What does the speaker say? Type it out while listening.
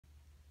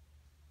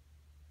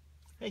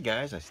Hey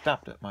guys, I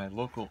stopped at my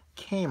local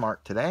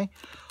Kmart today.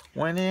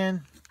 Went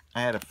in,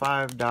 I had a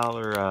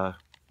 $5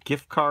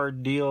 gift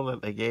card deal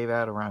that they gave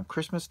out around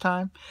Christmas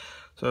time.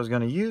 So I was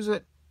going to use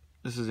it.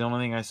 This is the only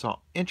thing I saw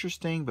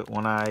interesting, but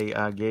when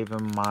I gave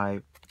them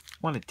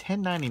wanted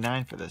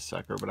 $10.99 for this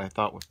sucker, but I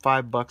thought with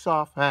 $5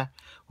 off,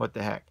 what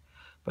the heck.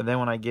 But then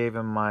when I gave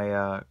them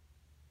my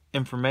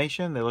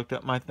information, they looked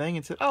up my thing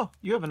and said, oh,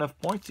 you have enough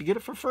points to get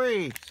it for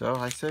free. So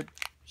I said,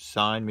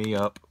 sign me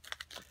up.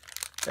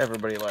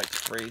 Everybody likes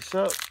free,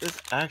 so this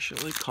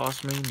actually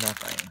cost me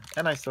nothing.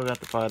 And I still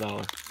got the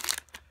 $5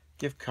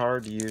 gift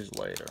card to use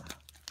later.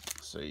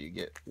 So you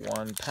get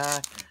one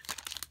pack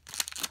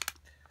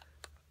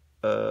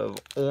of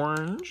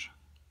orange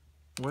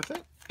with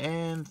it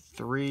and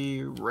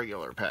 3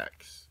 regular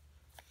packs.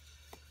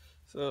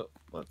 So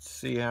let's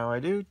see how I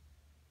do.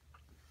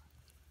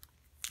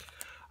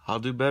 I'll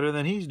do better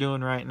than he's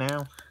doing right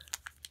now.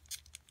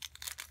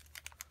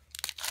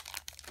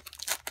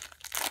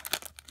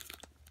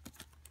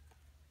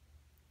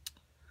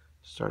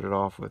 Started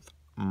off with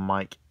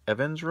Mike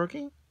Evans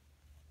rookie,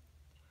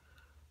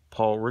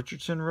 Paul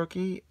Richardson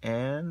rookie,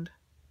 and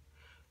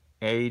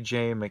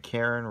A.J.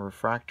 McCarron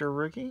refractor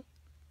rookie,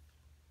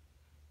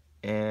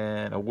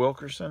 and a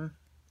Wilkerson.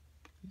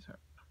 These are,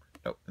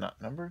 nope,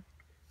 not numbered.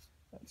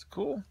 That's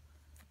cool.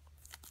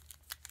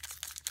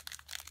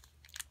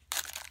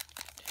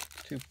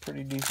 2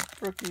 pretty decent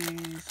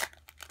rookies.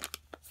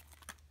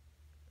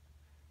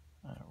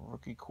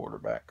 Rookie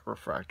quarterback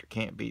refractor,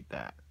 can't beat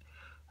that.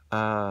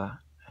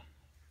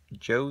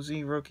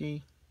 Josie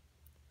rookie,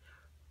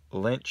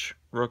 Lynch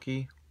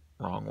rookie,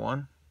 wrong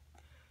one,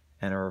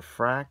 and a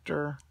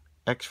refractor,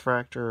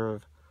 X-fractor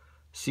of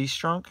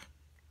Seastrunk,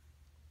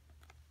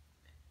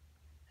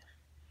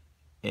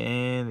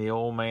 and the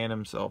old man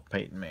himself,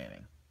 Peyton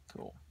Manning.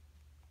 Cool.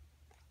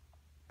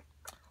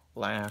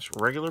 Last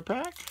regular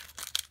pack.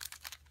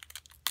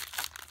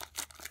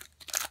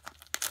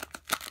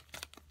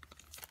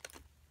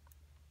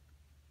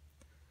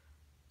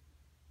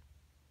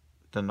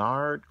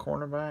 Denard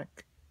cornerback.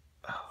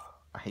 Oh,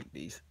 I hate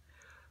these.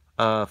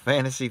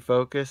 Fantasy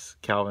Focus,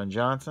 Calvin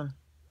Johnson.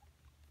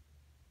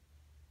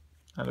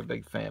 Not a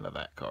big fan of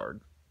that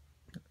card.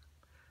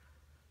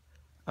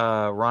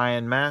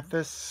 Ryan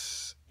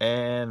Mathis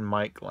and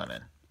Mike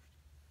Lennon.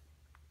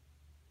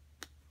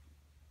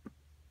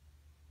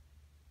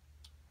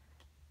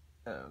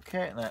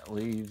 Okay, and that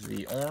leaves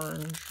the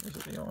orange. Is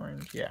it the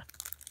orange? Yeah.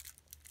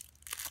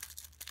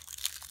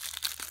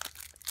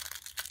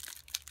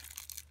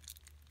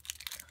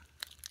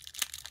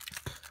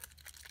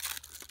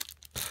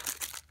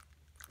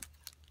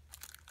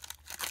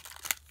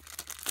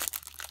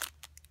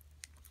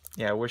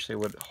 Yeah, I wish they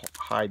would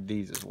hide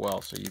these as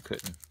well so you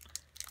couldn't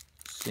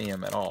see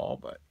them at all,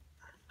 but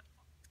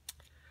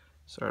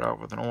start off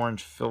with an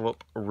orange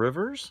Phillip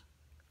Rivers.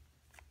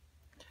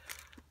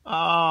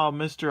 Oh,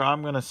 mister,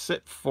 I'm going to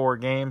sit 4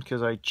 games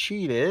because I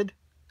cheated.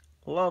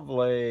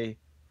 Lovely.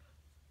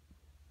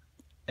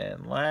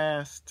 And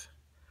last,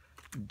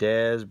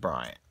 Dez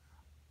Bryant.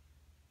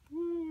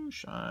 Woo,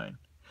 shine.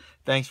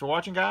 Thanks for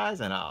watching, guys,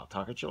 and I'll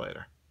talk at you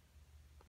later.